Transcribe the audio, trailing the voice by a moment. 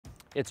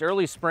It's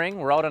early spring,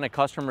 we're out on a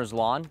customer's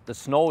lawn, the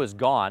snow is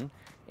gone,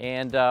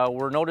 and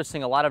we're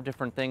noticing a lot of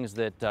different things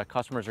that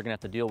customers are going to have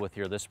to deal with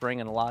here this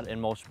spring and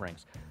in most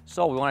springs.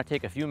 So we want to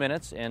take a few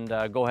minutes and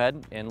go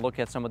ahead and look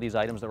at some of these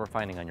items that we're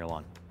finding on your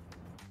lawn.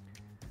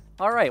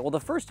 All right, well, the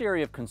first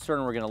area of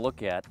concern we're going to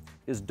look at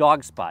is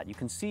dog spot. You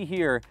can see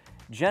here,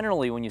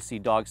 generally when you see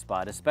dog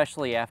spot,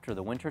 especially after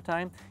the winter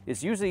time,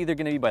 it's usually either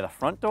going to be by the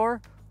front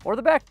door or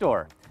the back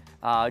door.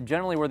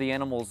 Generally where the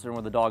animals and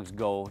where the dogs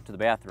go to the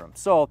bathroom.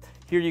 So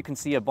here you can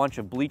see a bunch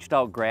of bleached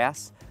out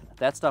grass.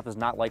 That stuff is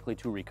not likely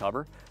to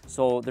recover.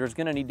 So there's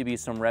going to need to be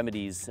some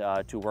remedies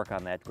to work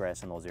on that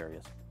grass in those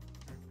areas.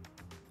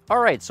 All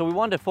right, so we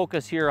wanted to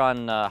focus here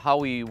on how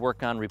we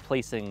work on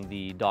replacing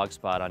the dog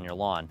spot on your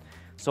lawn.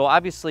 So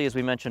obviously, as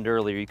we mentioned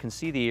earlier, you can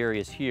see the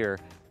areas here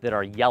that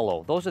are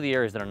yellow. Those are the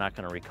areas that are not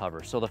going to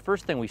recover. So the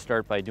first thing we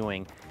start by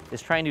doing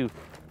is trying to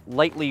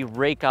lightly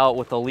rake out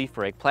with a leaf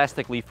rake,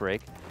 plastic leaf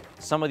rake,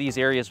 some of these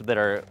areas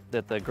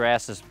that the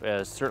grass is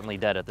certainly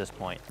dead at this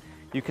point.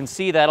 You can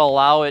see that'll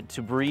allow it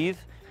to breathe.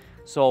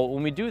 So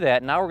when we do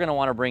that, now we're going to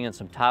want to bring in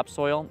some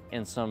topsoil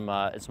and some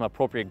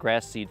appropriate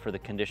grass seed for the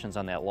conditions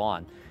on that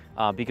lawn,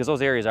 because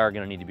those areas are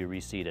going to need to be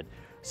reseeded.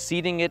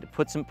 Seeding it,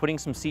 putting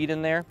some seed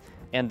in there,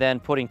 and then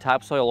putting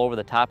topsoil over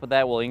the top of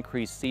that will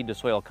increase seed to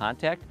soil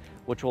contact,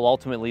 which will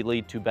ultimately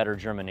lead to better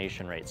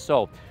germination rates.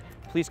 So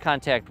please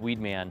contact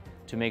Weedman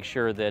to make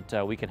sure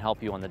that we can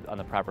help you on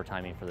the proper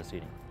timing for the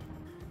seeding.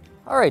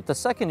 All right, the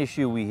second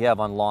issue we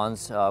have on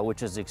lawns,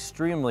 which is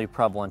extremely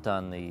prevalent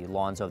on the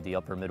lawns of the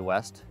upper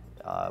Midwest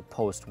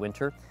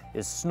post-winter,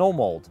 is snow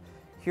mold.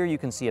 Here you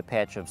can see a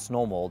patch of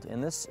snow mold,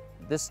 and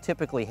this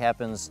typically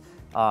happens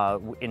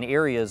in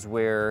areas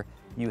where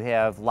you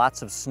have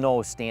lots of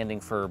snow standing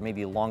for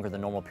maybe longer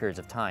than normal periods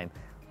of time.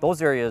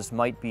 Those areas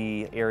might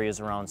be areas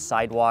around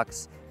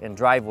sidewalks and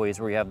driveways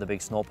where you have the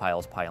big snow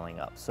piles piling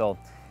up. So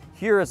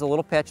here is a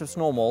little patch of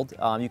snow mold.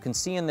 You can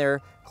see in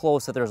there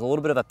close that there's a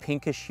little bit of a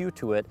pinkish hue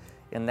to it,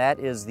 and that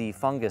is the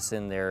fungus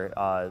in there,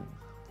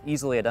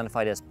 easily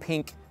identified as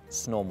pink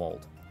snow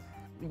mold.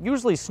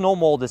 Usually snow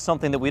mold is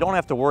something that we don't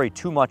have to worry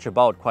too much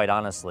about, quite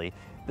honestly.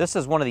 This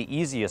is one of the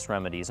easiest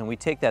remedies, and we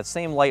take that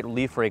same light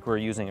leaf rake we were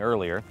using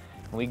earlier,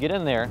 and we get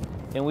in there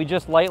and we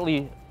just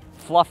lightly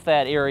fluff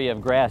that area of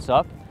grass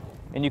up.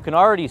 And you can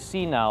already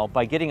see now,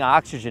 by getting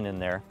oxygen in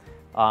there,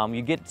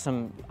 you get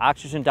some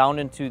oxygen down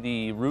into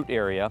the root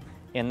area,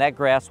 and that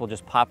grass will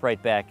just pop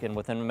right back, and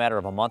within a matter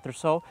of a month or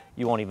so,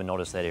 you won't even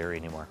notice that area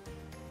anymore.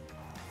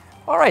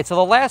 All right, so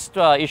the last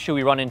issue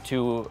we run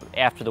into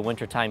after the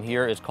winter time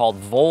here is called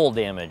vole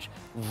damage.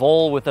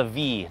 Vole with a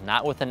V,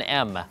 not with an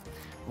M.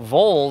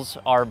 Voles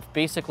are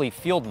basically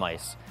field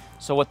mice.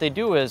 So what they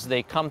do is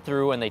they come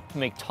through and they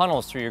make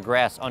tunnels through your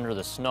grass under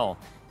the snow,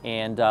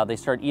 and they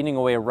start eating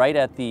away right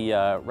at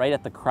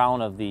the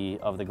crown of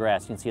the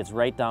grass. You can see it's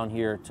right down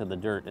here to the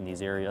dirt in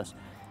these areas.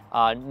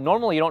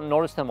 Normally you don't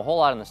notice them a whole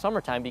lot in the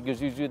summertime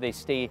because usually they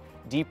stay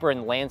deeper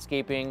in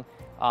landscaping,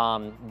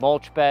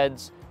 mulch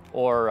beds,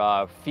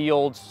 or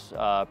fields,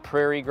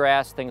 prairie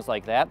grass, things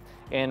like that.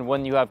 And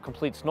when you have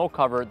complete snow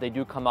cover, they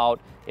do come out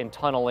and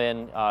tunnel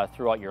in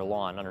throughout your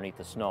lawn underneath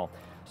the snow.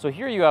 So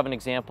here you have an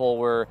example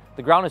where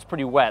the ground is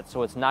pretty wet,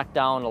 so it's knocked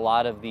down a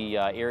lot of the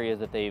areas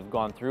that they've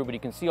gone through, but you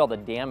can see all the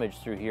damage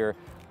through here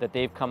that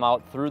they've come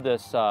out through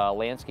this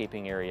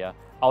landscaping area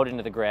out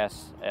into the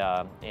grass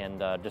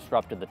and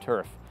disrupted the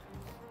turf.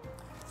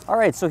 All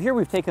right, so here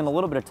we've taken a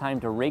little bit of time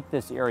to rake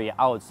this area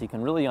out so you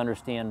can really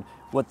understand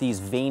what these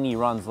veiny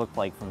runs look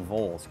like from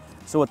voles.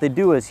 So what they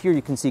do is here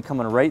you can see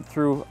coming right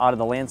through out of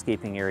the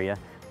landscaping area,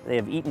 they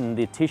have eaten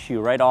the tissue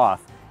right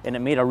off, and it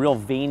made a real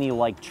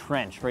veiny-like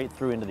trench right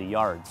through into the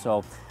yard.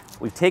 So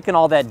we've taken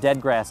all that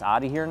dead grass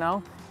out of here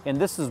now, and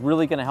this is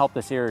really going to help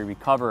this area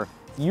recover.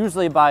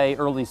 Usually by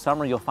early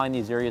summer, you'll find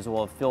these areas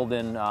will have filled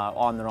in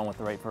on their own with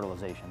the right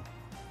fertilization.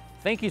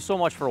 Thank you so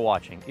much for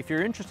watching. If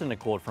you're interested in a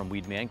quote from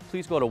Weedman,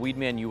 please go to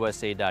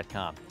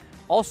weedmanusa.com.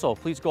 Also,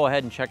 please go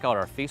ahead and check out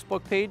our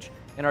Facebook page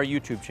and our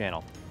YouTube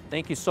channel.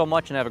 Thank you so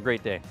much and have a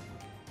great day.